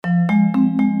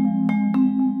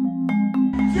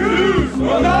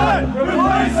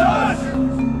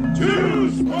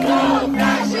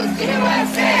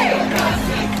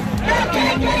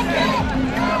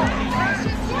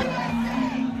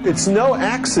It's no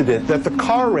accident that the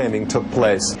car ramming took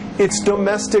place. It's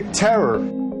domestic terror.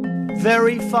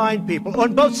 Very fine people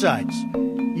on both sides.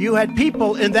 You had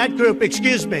people in that group,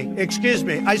 excuse me,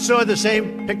 I saw the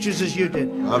same pictures as you did.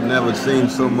 I've never seen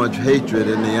so much hatred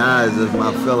in the eyes of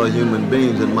my fellow human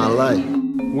beings in my life.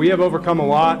 We have overcome a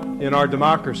lot in our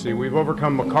democracy. We've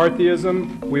overcome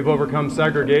McCarthyism, we've overcome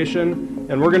segregation,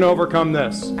 and we're going to overcome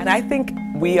this. And I think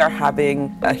we are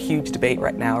having a huge debate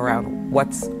right now around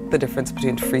what's the difference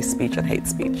between free speech and hate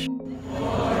speech.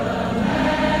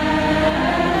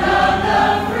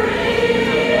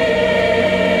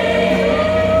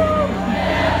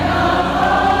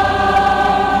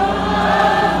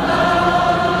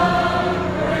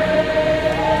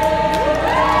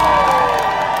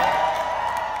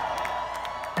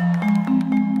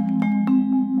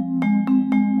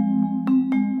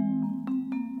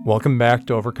 Welcome back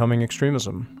to Overcoming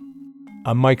Extremism.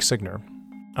 I'm Mike Signer.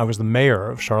 I was the mayor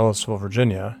of Charlottesville,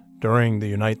 Virginia during the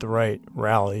Unite the Right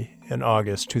rally in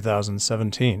August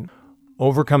 2017.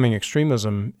 Overcoming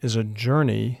Extremism is a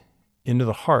journey into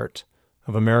the heart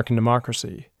of American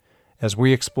democracy as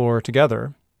we explore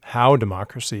together how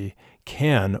democracy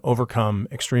can overcome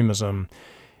extremism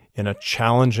in a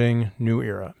challenging new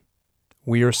era.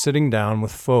 We are sitting down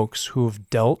with folks who have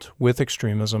dealt with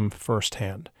extremism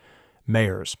firsthand.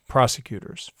 Mayors,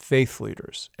 prosecutors, faith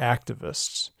leaders,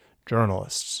 activists,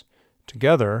 journalists.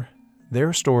 Together,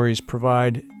 their stories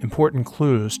provide important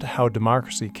clues to how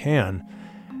democracy can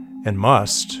and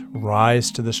must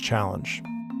rise to this challenge.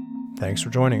 Thanks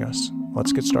for joining us.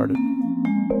 Let's get started.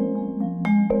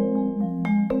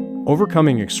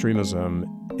 Overcoming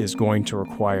extremism is going to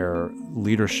require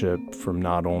leadership from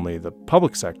not only the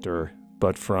public sector,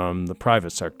 but from the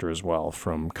private sector as well,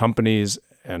 from companies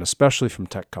and especially from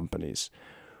tech companies.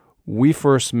 We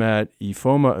first met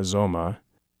Ifeoma Uzoma,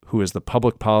 who is the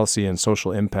Public Policy and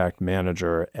Social Impact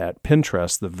Manager at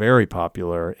Pinterest, the very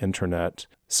popular internet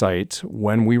site,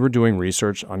 when we were doing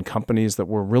research on companies that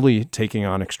were really taking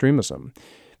on extremism.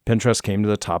 Pinterest came to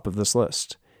the top of this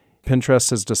list. Pinterest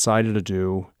has decided to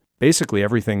do basically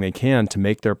everything they can to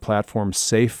make their platform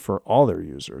safe for all their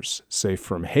users. Safe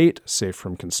from hate, safe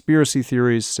from conspiracy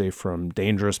theories, safe from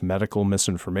dangerous medical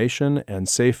misinformation, and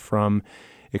safe from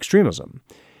extremism.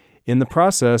 In the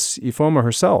process, Ifeoma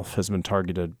herself has been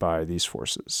targeted by these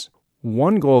forces.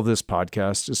 One goal of this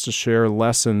podcast is to share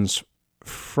lessons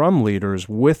from leaders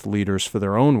with leaders for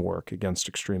their own work against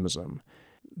extremism.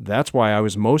 That's why I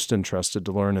was most interested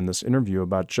to learn in this interview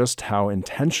about just how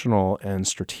intentional and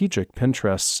strategic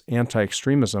Pinterest's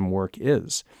anti-extremism work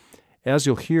is. As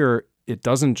you'll hear, it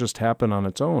doesn't just happen on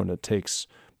its own. It takes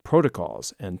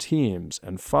protocols and teams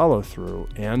and follow-through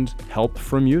and help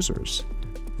from users.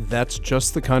 That's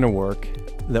just the kind of work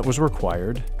that was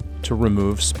required to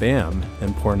remove spam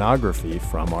and pornography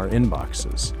from our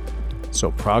inboxes.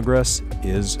 So progress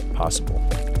is possible.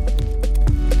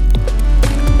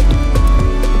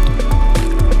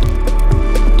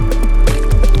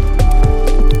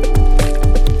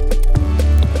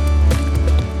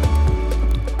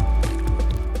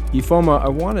 Ifeoma, I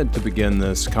wanted to begin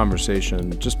this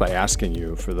conversation just by asking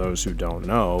you, for those who don't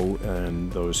know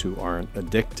and those who aren't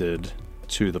addicted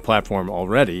to the platform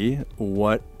already,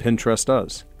 what Pinterest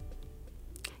does.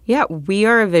 Yeah, we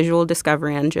are a visual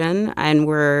discovery engine, and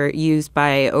we're used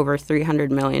by over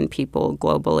 300 million people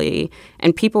globally.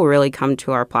 And people really come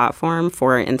to our platform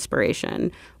for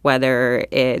inspiration, whether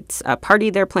it's a party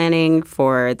they're planning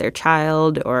for their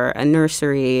child or a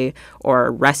nursery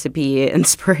or recipe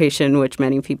inspiration, which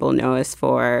many people know us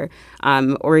for,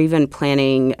 or even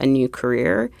planning a new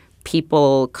career.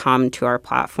 People come to our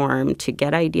platform to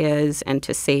get ideas and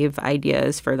to save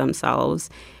ideas for themselves.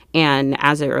 And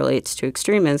as it relates to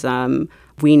extremism,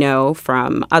 we know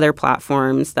from other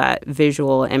platforms that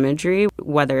visual imagery,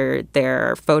 whether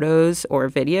they're photos or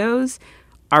videos,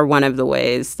 are one of the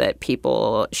ways that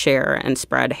people share and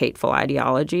spread hateful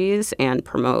ideologies and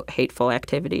promote hateful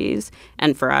activities.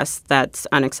 And for us, that's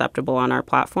unacceptable on our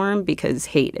platform because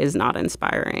hate is not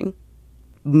inspiring.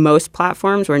 Most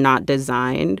platforms were not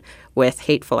designed with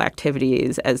hateful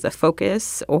activities as the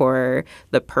focus or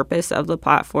the purpose of the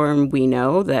platform. We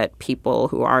know that people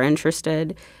who are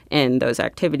interested in those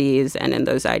activities and in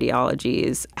those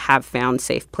ideologies have found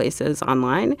safe places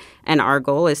online. And our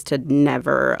goal is to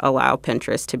never allow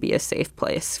Pinterest to be a safe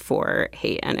place for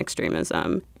hate and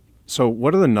extremism. So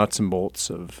what are the nuts and bolts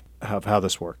of how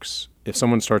this works? If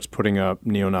someone starts putting up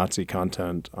neo-Nazi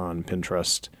content on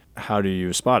Pinterest, how do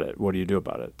you spot it? What do you do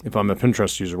about it? If I'm a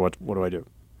Pinterest user, what do I do?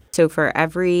 So for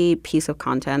every piece of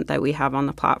content that we have on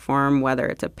the platform, whether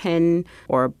it's a pin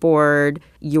or a board,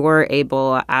 you're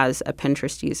able as a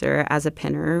Pinterest user, as a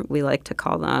pinner, we like to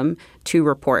call them, to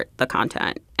report the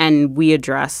content. And we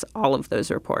address all of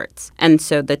those reports. And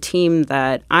so the team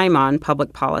that I'm on,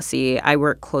 public policy, I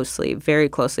work closely, very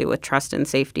closely with trust and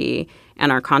safety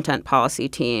and our content policy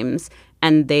teams.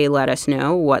 And they let us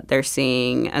know what they're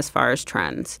seeing as far as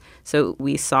trends. So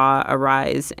we saw a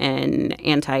rise in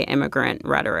anti-immigrant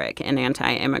rhetoric and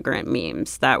anti-immigrant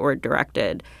memes that were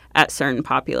directed at certain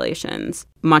populations.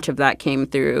 Much of that came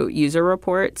through user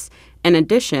reports. In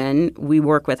addition, we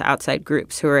work with outside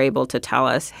groups who are able to tell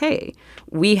us, hey,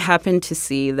 we happen to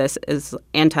see this as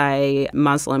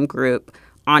anti-Muslim group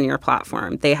on your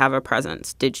platform. They have a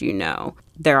presence. Did you know?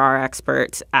 There are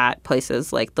experts at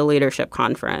places like the Leadership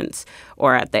Conference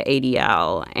or at the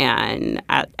ADL and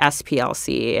at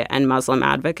SPLC and Muslim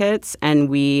advocates. And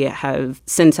we have,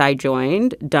 since I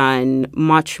joined, done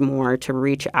much more to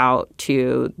reach out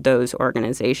to those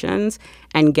organizations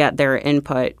and get their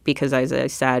input because, as I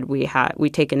said, we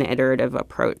take an iterative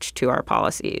approach to our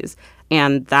policies.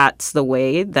 And that's the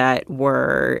way that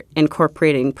we're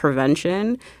incorporating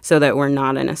prevention so that we're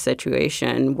not in a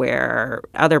situation where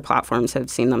other platforms have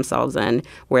seen themselves in,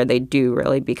 where they do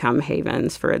really become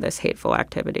havens for this hateful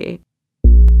activity.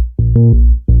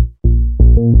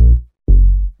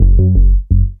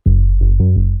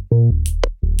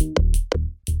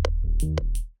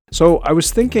 So I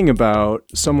was thinking about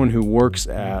someone who works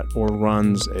at or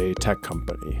runs a tech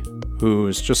company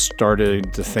who's just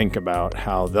started to think about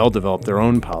how they'll develop their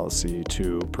own policy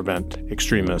to prevent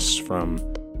extremists from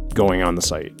going on the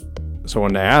site. So I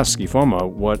wanted to ask Ifeoma,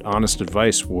 what honest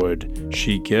advice would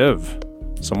she give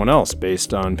someone else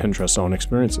based on Pinterest's own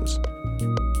experiences?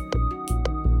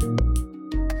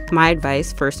 My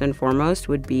advice, first and foremost,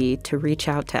 would be to reach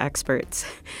out to experts.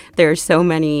 There are so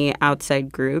many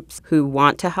outside groups who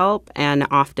want to help and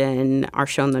often are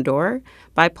shown the door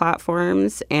by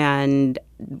platforms, and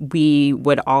we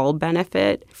would all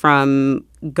benefit from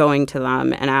going to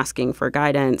them and asking for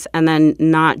guidance, and then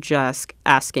not just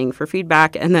asking for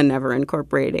feedback and then never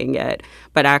incorporating it,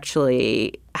 but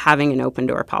actually having an open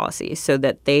door policy so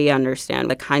that they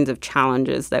understand the kinds of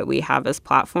challenges that we have as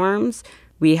platforms.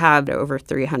 We have over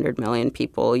 300 million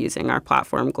people using our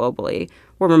platform globally.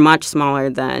 We're much smaller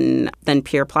than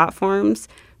peer platforms,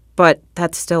 but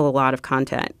that's still a lot of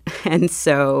content. And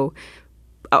so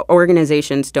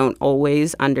organizations don't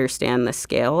always understand the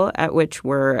scale at which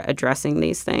we're addressing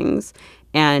these things.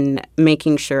 And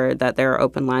making sure that there are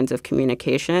open lines of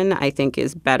communication, I think,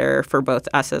 is better for both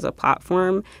us as a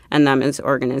platform and them as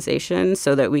organizations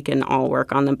so that we can all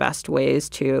work on the best ways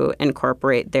to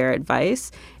incorporate their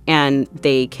advice and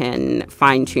they can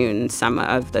fine-tune some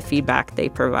of the feedback they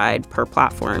provide per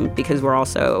platform because we're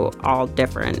also all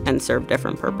different and serve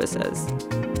different purposes.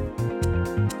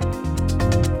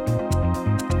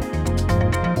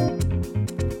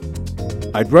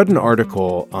 I'd read an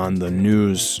article on the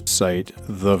news site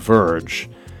The Verge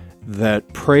that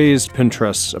praised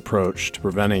Pinterest's approach to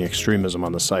preventing extremism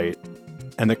on the site,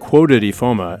 and that quoted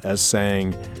Ifeoma as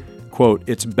saying, quote,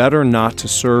 "It's better not to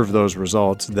serve those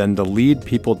results than to lead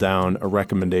people down a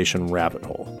recommendation rabbit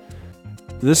hole."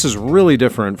 This is really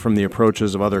different from the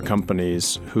approaches of other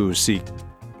companies who seek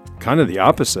kind of the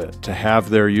opposite, to have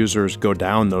their users go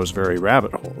down those very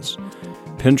rabbit holes.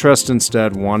 Pinterest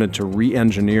instead wanted to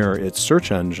re-engineer its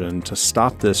search engine to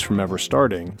stop this from ever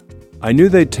starting. I knew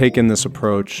they'd taken this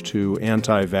approach to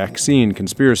anti-vaccine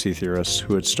conspiracy theorists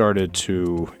who had started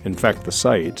to infect the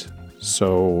site,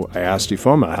 so I asked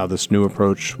Ifeoma how this new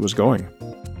approach was going.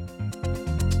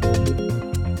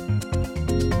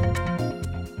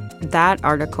 That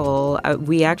article,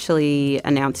 we actually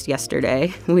announced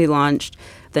yesterday. We launched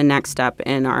the next step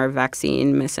in our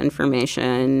vaccine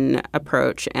misinformation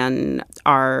approach and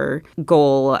our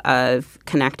goal of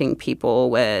connecting people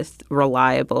with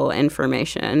reliable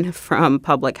information from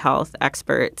public health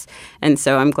experts. And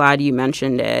so I'm glad you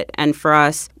mentioned it. And for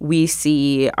us, we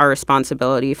see our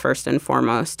responsibility first and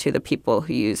foremost to the people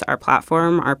who use our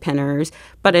platform, our pinners.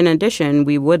 But in addition,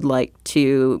 we would like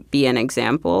to be an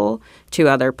example to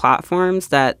other platforms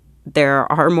that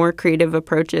there are more creative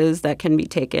approaches that can be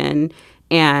taken.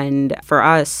 And for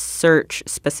us, search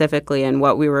specifically, and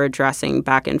what we were addressing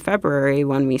back in February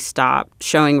when we stopped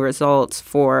showing results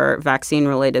for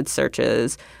vaccine-related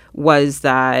searches, was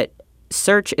that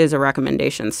search is a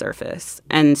recommendation surface.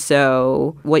 And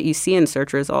so what you see in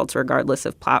search results, regardless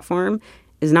of platform,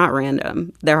 is not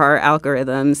random. There are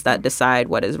algorithms that decide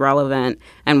what is relevant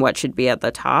and what should be at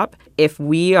the top. If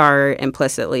we are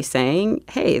implicitly saying,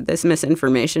 hey, this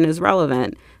misinformation is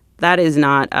relevant, That is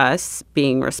not us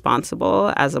being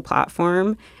responsible as a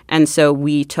platform. And so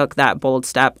we took that bold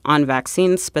step on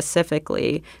vaccines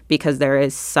specifically because there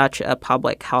is such a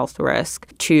public health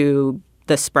risk to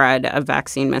the spread of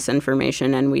vaccine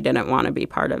misinformation, and we didn't want to be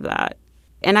part of that.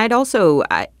 And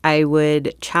I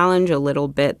would challenge a little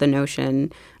bit the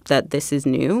notion that this is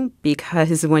new,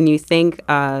 because when you think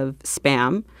of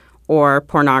spam or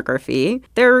pornography,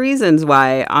 there are reasons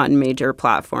why on major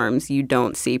platforms you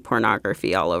don't see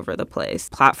pornography all over the place.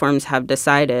 Platforms have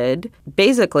decided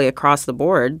basically across the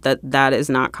board that that is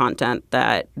not content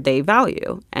that they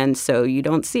value, and so you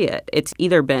don't see it. It's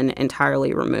either been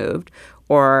entirely removed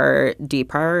or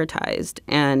deprioritized.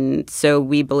 And so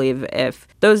we believe if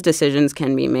those decisions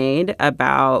can be made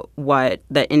about what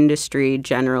the industry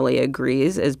generally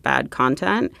agrees is bad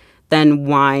content, then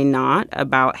why not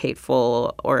about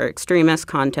hateful or extremist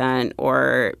content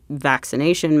or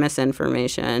vaccination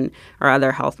misinformation or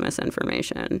other health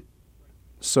misinformation?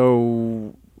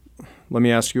 So let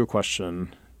me ask you a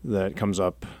question that comes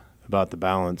up about the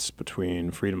balance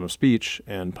between freedom of speech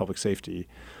and public safety.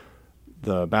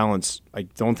 The balance, I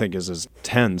don't think, is as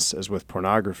tense as with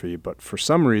pornography, but for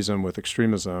some reason with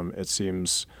extremism, it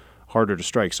seems harder to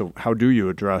strike. So how do you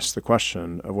address the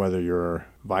question of whether you're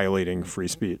violating free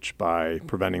speech by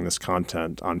preventing this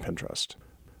content on Pinterest?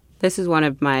 This is one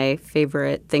of my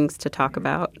favorite things to talk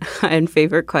about and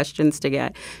favorite questions to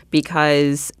get,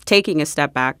 because taking a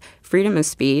step back, freedom of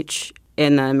speech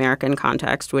in the American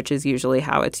context, which is usually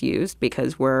how it's used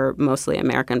because we're mostly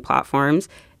American platforms,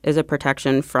 is a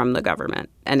protection from the government,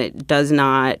 and it does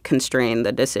not constrain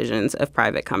the decisions of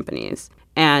private companies.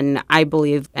 And I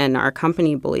believe, and our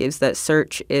company believes, that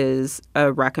search is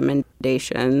a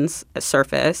recommendations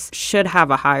surface, should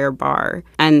have a higher bar.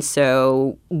 And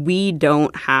so we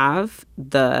don't have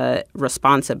the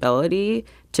responsibility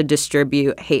to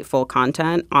distribute hateful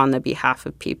content on the behalf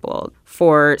of people.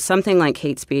 For something like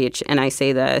hate speech, and I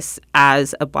say this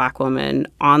as a Black woman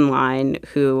online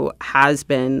who has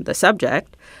been the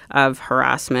subject of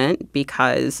harassment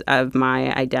because of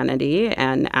my identity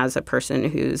and as a person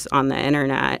who's on the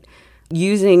internet,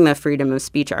 using the freedom of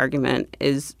speech argument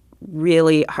is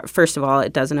really, first of all,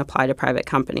 it doesn't apply to private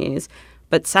companies.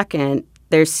 But second,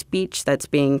 there's speech that's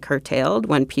being curtailed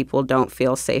when people don't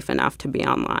feel safe enough to be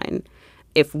online.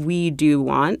 If we do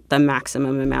want the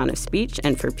maximum amount of speech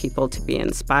and for people to be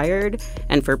inspired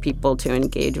and for people to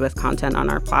engage with content on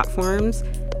our platforms,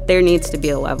 there needs to be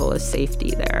a level of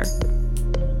safety there.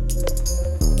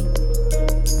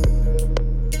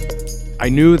 I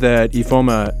knew that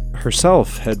Ifeoma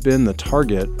herself had been the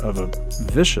target of a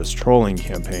vicious trolling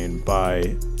campaign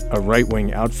by a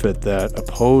right-wing outfit that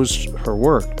opposed her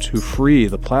work to free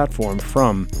the platform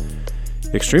from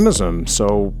extremism.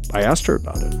 So I asked her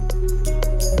about it.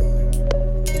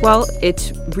 Well,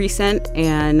 it's recent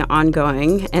and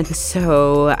ongoing, and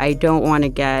so I don't want to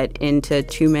get into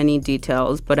too many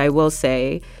details, but I will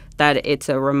say that it's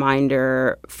a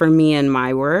reminder for me in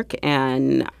my work,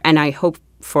 and I hope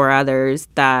for others,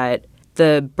 that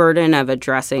the burden of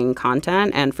addressing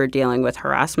content and for dealing with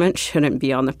harassment shouldn't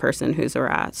be on the person who's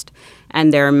harassed.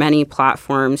 And there are many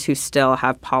platforms who still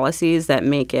have policies that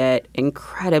make it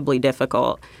incredibly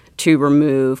difficult to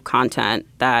remove content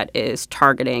that is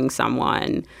targeting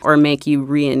someone or make you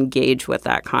re-engage with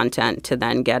that content to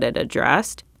then get it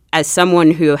addressed. As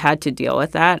someone who had to deal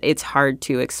with that, it's hard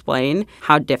to explain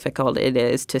how difficult it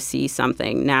is to see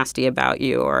something nasty about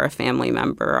you or a family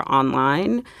member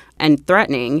online and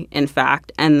threatening, in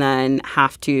fact, and then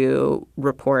have to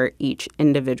report each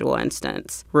individual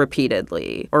instance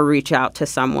repeatedly or reach out to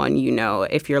someone you know,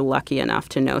 if you're lucky enough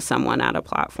to know someone at a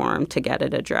platform, to get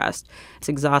it addressed. It's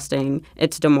exhausting.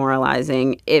 It's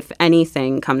demoralizing. If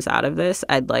anything comes out of this,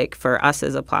 I'd like for us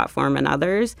as a platform and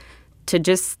others to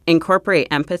just incorporate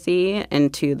empathy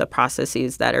into the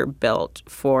processes that are built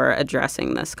for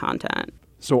addressing this content.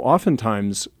 So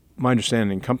oftentimes, my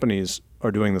understanding, companies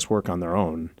are doing this work on their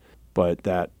own, but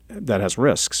that has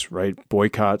risks, right?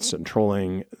 Boycotts and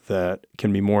trolling that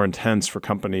can be more intense for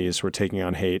companies who are taking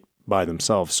on hate by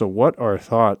themselves. So what are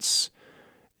thoughts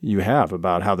you have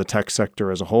about how the tech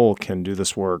sector as a whole can do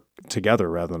this work together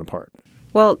rather than apart?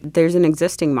 Well, there's an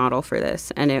existing model for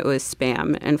this, and it was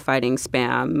spam and fighting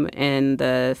spam in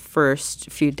the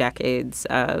first few decades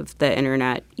of the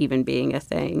internet even being a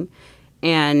thing.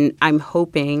 And I'm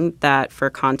hoping that for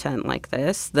content like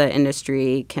this, the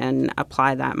industry can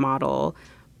apply that model.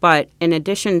 But in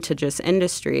addition to just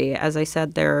industry, as I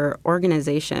said, there are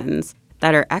organizations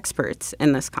that are experts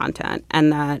in this content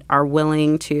and that are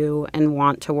willing to and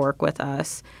want to work with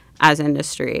us as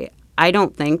industry. I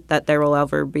don't think that there will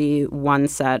ever be one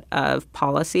set of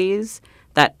policies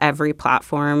that every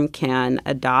platform can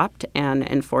adopt and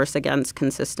enforce against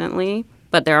consistently.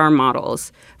 But there are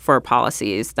models for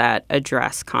policies that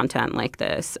address content like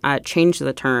this. Change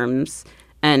the Terms,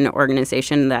 an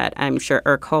organization that I'm sure,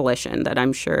 or coalition that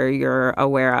I'm sure you're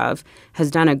aware of,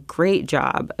 has done a great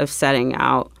job of setting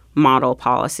out model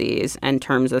policies and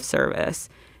terms of service.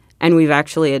 And we've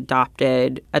actually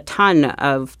adopted a ton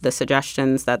of the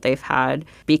suggestions that they've had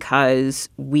because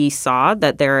we saw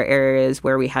that there are areas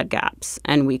where we had gaps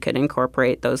and we could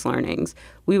incorporate those learnings.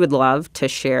 We would love to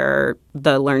share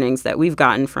the learnings that we've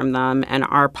gotten from them and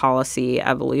our policy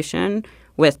evolution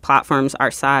with platforms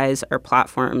our size or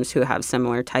platforms who have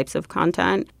similar types of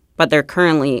content. But there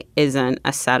currently isn't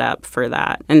a setup for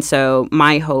that. And so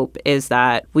my hope is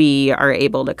that we are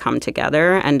able to come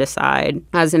together and decide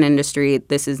as an industry,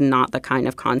 this is not the kind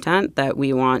of content that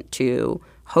we want to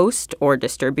host or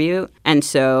distribute. And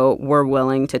so we're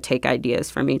willing to take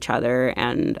ideas from each other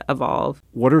and evolve.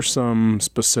 What are some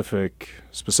specific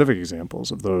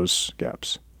examples of those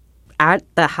gaps? At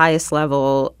the highest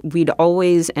level, we'd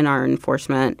always in our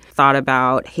enforcement thought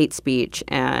about hate speech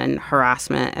and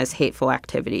harassment as hateful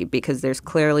activity because there's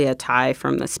clearly a tie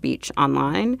from the speech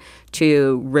online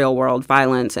to real-world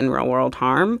violence and real-world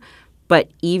harm.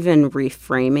 But even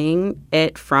reframing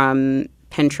it from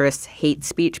Pinterest's hate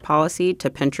speech policy to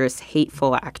Pinterest's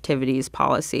hateful activities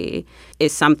policy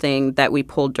is something that we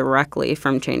pulled directly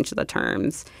from Change the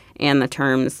Terms and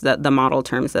the model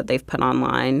terms that they've put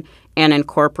online and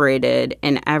incorporated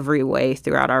in every way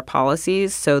throughout our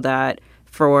policies so that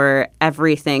for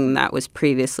everything that was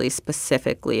previously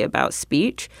specifically about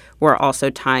speech, we're also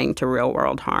tying to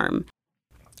real-world harm.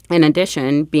 In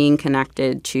addition, being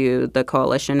connected to the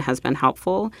coalition has been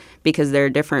helpful because there are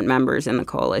different members in the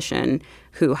coalition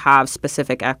who have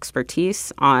specific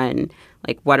expertise on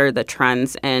like what are the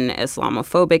trends in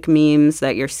Islamophobic memes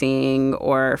that you're seeing,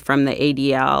 or from the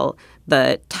ADL,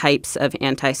 the types of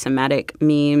anti-Semitic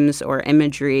memes or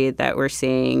imagery that we're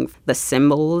seeing, the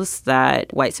symbols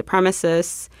that white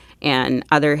supremacists and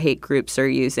other hate groups are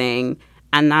using.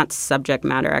 And that's subject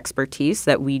matter expertise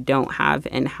that we don't have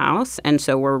in-house. And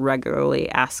so we're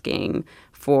regularly asking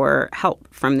for help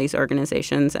from these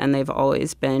organizations, and they've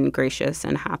always been gracious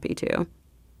and happy to.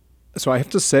 So I have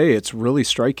to say it's really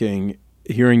striking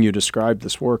hearing you describe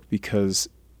this work because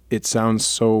it sounds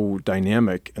so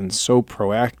dynamic and so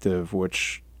proactive,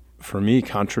 which for me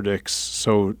contradicts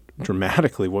so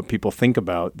dramatically what people think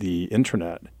about the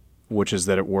internet, which is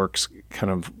that it works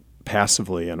kind of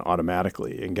passively and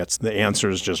automatically and gets the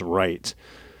answers just right.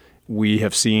 We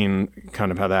have seen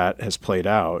kind of how that has played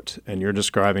out, and you're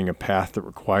describing a path that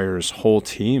requires whole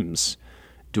teams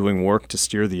doing work to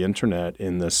steer the internet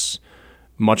in this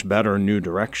much better new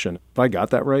direction. Have I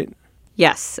got that right?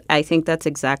 Yes, I think that's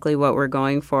exactly what we're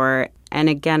going for. And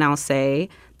again, I'll say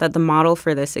that the model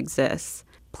for this exists.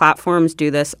 Platforms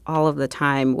do this all of the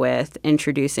time with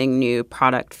introducing new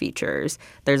product features.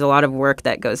 There's a lot of work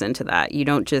that goes into that.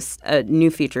 A new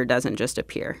feature doesn't just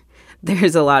appear.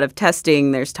 There's a lot of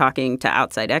testing. There's talking to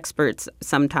outside experts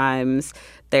sometimes.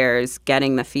 There's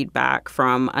getting the feedback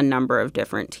from a number of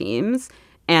different teams.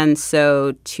 And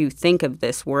so to think of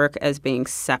this work as being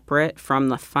separate from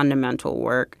the fundamental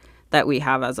work that we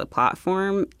have as a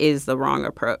platform is the wrong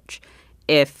approach.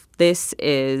 If this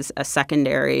is a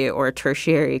secondary or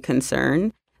tertiary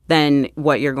concern, then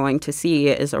what you're going to see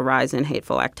is a rise in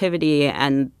hateful activity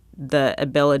and the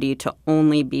ability to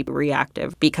only be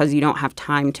reactive because you don't have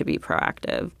time to be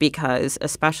proactive. Because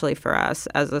especially for us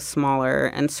as a smaller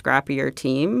and scrappier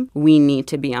team, we need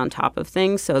to be on top of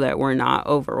things so that we're not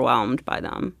overwhelmed by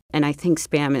them. And I think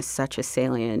spam is such a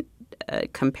salient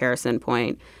comparison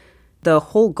point. The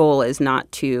whole goal is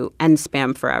not to end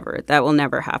spam forever. That will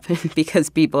never happen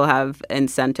because people have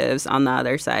incentives on the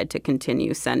other side to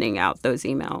continue sending out those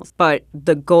emails. But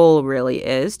the goal really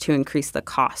is to increase the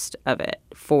cost of it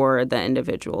for the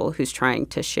individual who's trying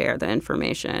to share the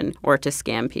information or to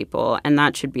scam people. And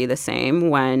that should be the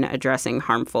same when addressing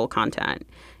harmful content.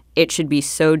 It should be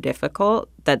so difficult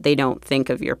that they don't think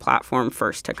of your platform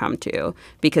first to come to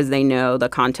because they know the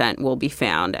content will be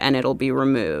found and it'll be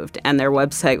removed and their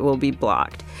website will be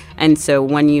blocked. And so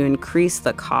when you increase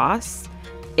the costs,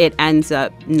 it ends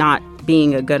up not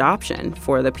being a good option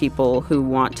for the people who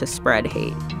want to spread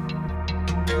hate.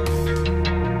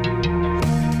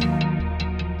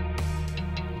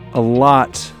 A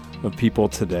lot of people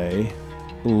today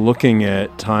looking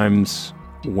at times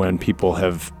when people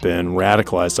have been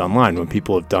radicalized online, when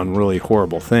people have done really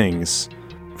horrible things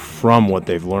from what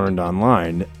they've learned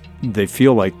online, they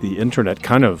feel like the internet,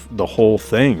 kind of the whole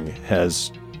thing,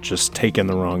 has just taken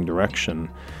the wrong direction.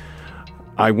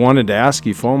 I wanted to ask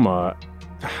you, Foma,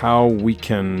 how we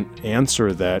can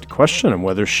answer that question and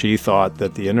whether she thought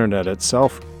that the internet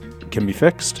itself can be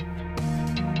fixed.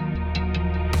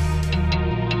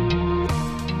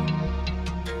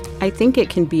 I think it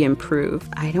can be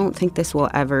improved. I don't think this will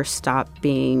ever stop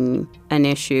being an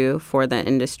issue for the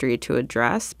industry to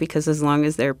address, because as long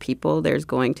as there are people, there's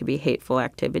going to be hateful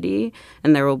activity,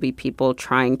 and there will be people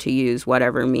trying to use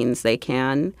whatever means they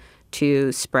can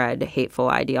to spread hateful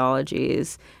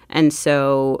ideologies. And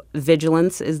so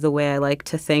vigilance is the way I like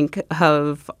to think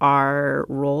of our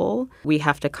role. We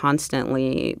have to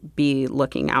constantly be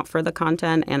looking out for the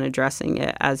content and addressing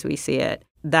it as we see it.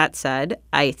 That said,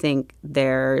 I think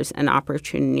there's an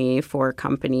opportunity for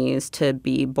companies to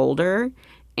be bolder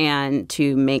and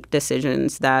to make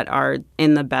decisions that are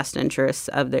in the best interests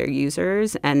of their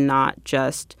users and not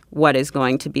just what is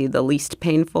going to be the least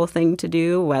painful thing to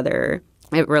do, whether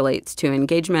it relates to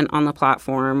engagement on the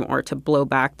platform or to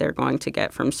blowback they're going to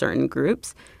get from certain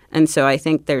groups. And so I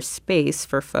think there's space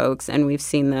for folks, and we've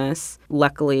seen this,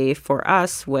 luckily for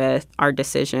us, with our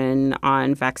decision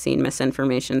on vaccine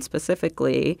misinformation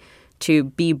specifically, to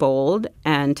be bold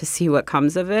and to see what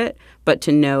comes of it, but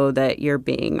to know that you're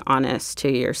being honest to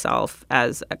yourself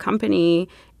as a company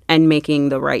and making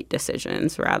the right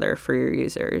decisions, rather, for your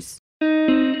users.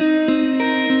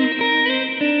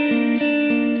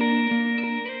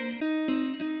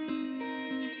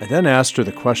 I then asked her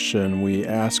the question we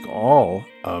ask all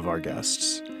of our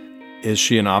guests. Is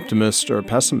she an optimist or a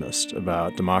pessimist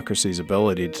about democracy's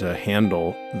ability to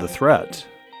handle the threat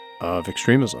of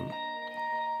extremism?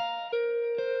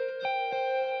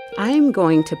 I'm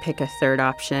going to pick a third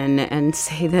option and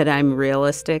say that I'm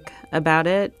realistic about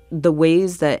it. The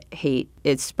ways that hate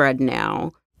is spread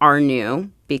now are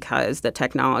new because the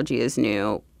technology is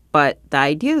new, but the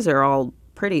ideas are all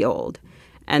pretty old.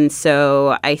 And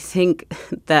so I think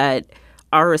that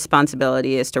our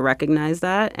responsibility is to recognize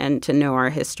that and to know our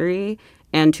history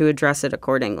and to address it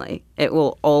accordingly. It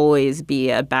will always be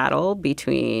a battle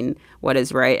between what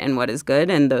is right and what is good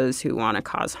and those who want to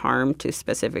cause harm to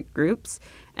specific groups.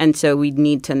 And so we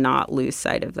need to not lose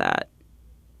sight of that.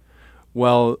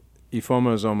 Well,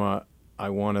 Ifeoma Uzomah, I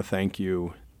want to thank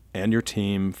you and your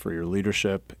team for your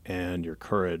leadership and your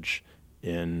courage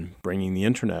in bringing the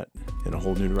internet in a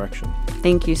whole new direction.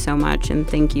 Thank you so much, and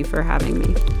thank you for having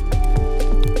me.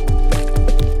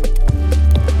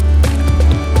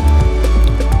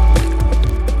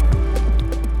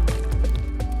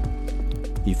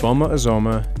 Ifeoma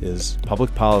Uzomah is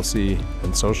Public Policy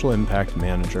and Social Impact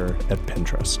Manager at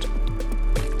Pinterest.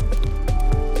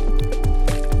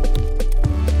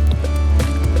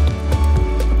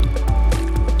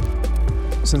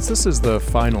 Since this is the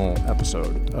final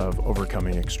episode of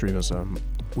Overcoming Extremism,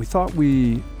 we thought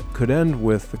we could end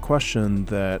with the question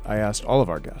that I asked all of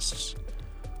our guests,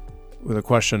 with a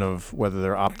question of whether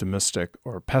they're optimistic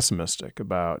or pessimistic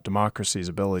about democracy's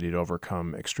ability to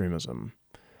overcome extremism.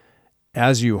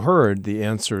 As you heard, the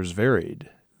answers varied.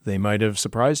 They might have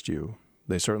surprised you.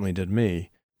 They certainly did me.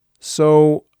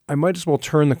 So I might as well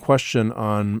turn the question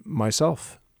on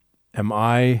myself. Am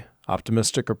I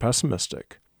optimistic or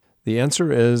pessimistic? The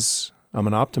answer is, I'm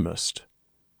an optimist.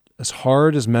 As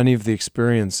hard as many of the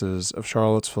experiences of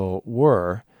Charlottesville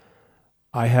were,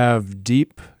 I have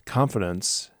deep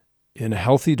confidence in a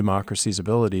healthy democracy's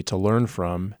ability to learn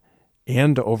from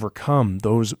and to overcome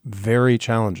those very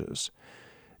challenges.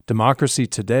 Democracy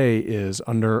today is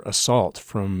under assault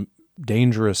from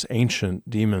dangerous ancient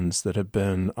demons that have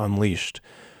been unleashed.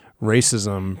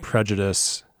 Racism,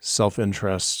 prejudice,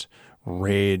 self-interest,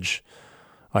 rage.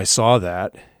 I saw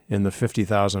that in the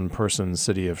 50,000-person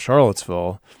city of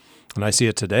Charlottesville, and I see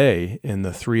it today in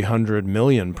the 300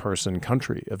 million-person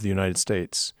country of the United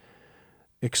States.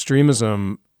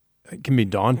 Extremism can be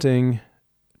daunting,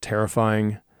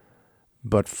 terrifying,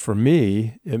 but for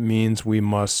me, it means we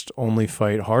must only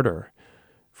fight harder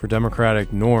for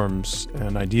democratic norms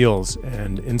and ideals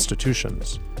and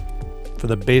institutions, for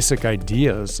the basic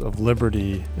ideas of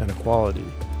liberty and equality.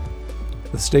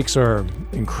 The stakes are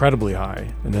incredibly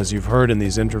high, and as you've heard in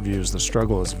these interviews, the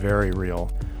struggle is very real.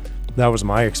 That was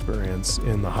my experience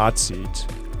in the hot seat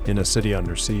in a city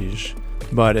under siege.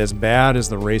 But as bad as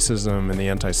the racism and the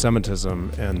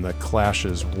anti-Semitism and the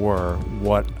clashes were,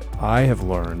 what I have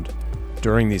learned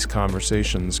during these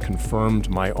conversations confirmed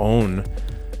my own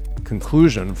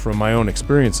conclusion from my own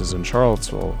experiences in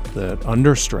Charlottesville that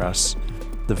under stress,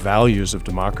 the values of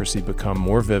democracy become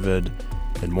more vivid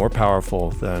and more powerful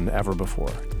than ever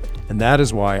before. And that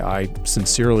is why I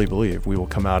sincerely believe we will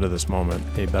come out of this moment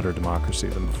a better democracy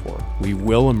than before. We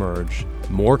will emerge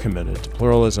more committed to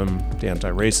pluralism, to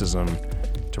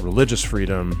anti-racism, to religious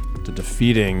freedom, to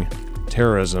defeating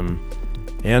terrorism,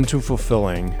 and to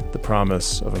fulfilling the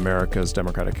promise of America's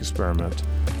democratic experiment?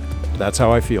 That's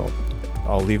how I feel.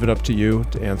 I'll leave it up to you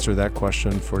to answer that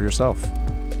question for yourself.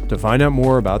 To find out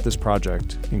more about this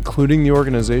project, including the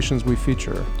organizations we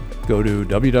feature, go to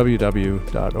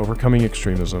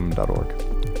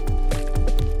www.overcomingextremism.org.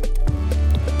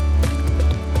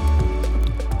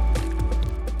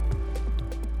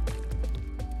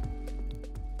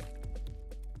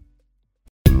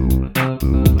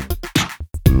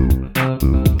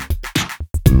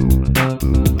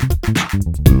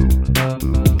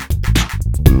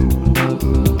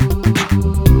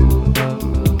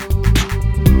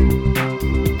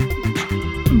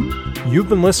 You've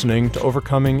been listening to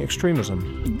Overcoming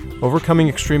Extremism. Overcoming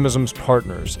Extremism's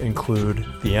partners include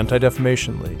the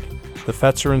Anti-Defamation League, the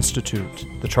Fetzer Institute,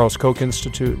 the Charles Koch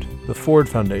Institute, the Ford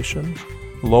Foundation,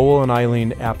 Lowell and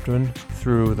Eileen Aptman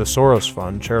through the Soros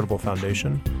Fund Charitable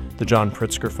Foundation, the John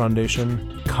Pritzker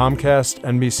Foundation, Comcast,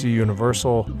 NBC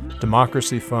Universal,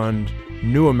 Democracy Fund,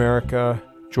 New America,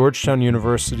 Georgetown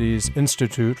University's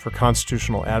Institute for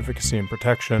Constitutional Advocacy and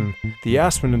Protection, the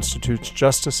Aspen Institute's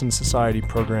Justice and Society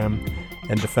program,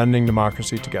 and Defending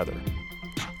Democracy Together.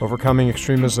 Overcoming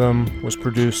Extremism was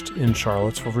produced in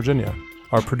Charlottesville, Virginia.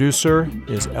 Our producer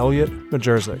is Elliot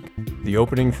Majerzik. The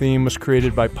opening theme was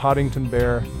created by Poddington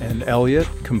Bear, and Elliot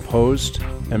composed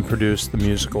and produced the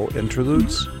musical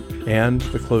interludes and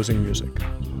the closing music.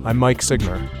 I'm Mike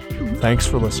Signer. Thanks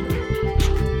for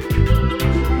listening.